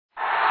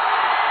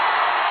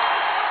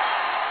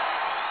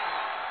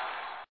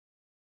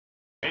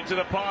Into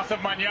the path of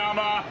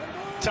Manyama,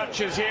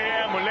 touches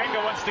here,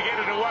 Mulenga wants to get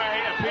it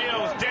away,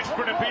 appeals,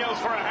 desperate appeals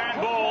for a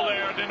handball,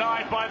 they are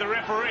denied by the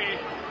referee.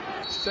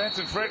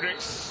 Stanton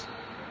Fredericks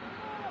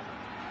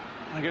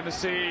are going to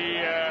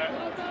see,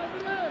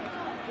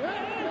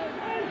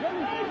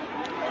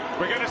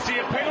 we're going to see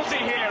a penalty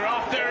here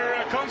after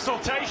a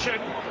consultation.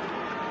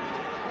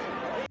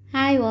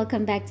 Hi,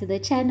 welcome back to the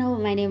channel.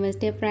 My name is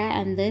Deborah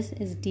and this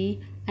is the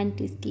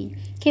Antiski.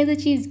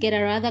 Kaizer Chiefs get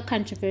a rather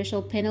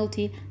controversial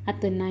penalty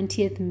at the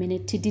 90th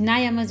minute to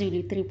deny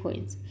AmaZulu 3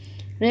 points.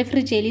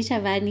 Referee Jelly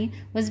Chavani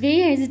was very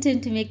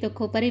hesitant to make the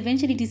call, but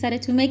eventually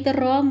decided to make the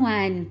wrong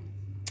one.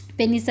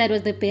 Penny's side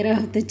was the better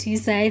of the two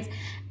sides,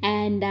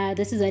 and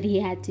this is what he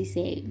had to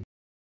say.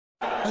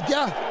 But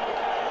yeah,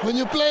 when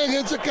you play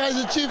against a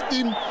Kaizer Chief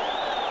team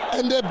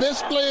and their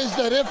best player is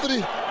the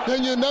referee,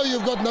 then you know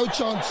you've got no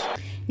chance.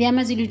 The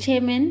AmaZulu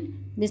chairman,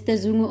 Mr.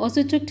 Zungu,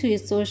 also took to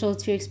his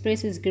socials to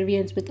express his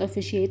grievance with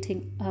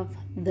officiating of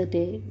the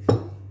day.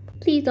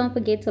 Please don't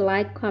forget to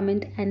like,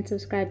 comment, and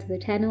subscribe to the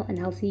channel, and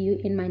I'll see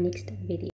you in my next video.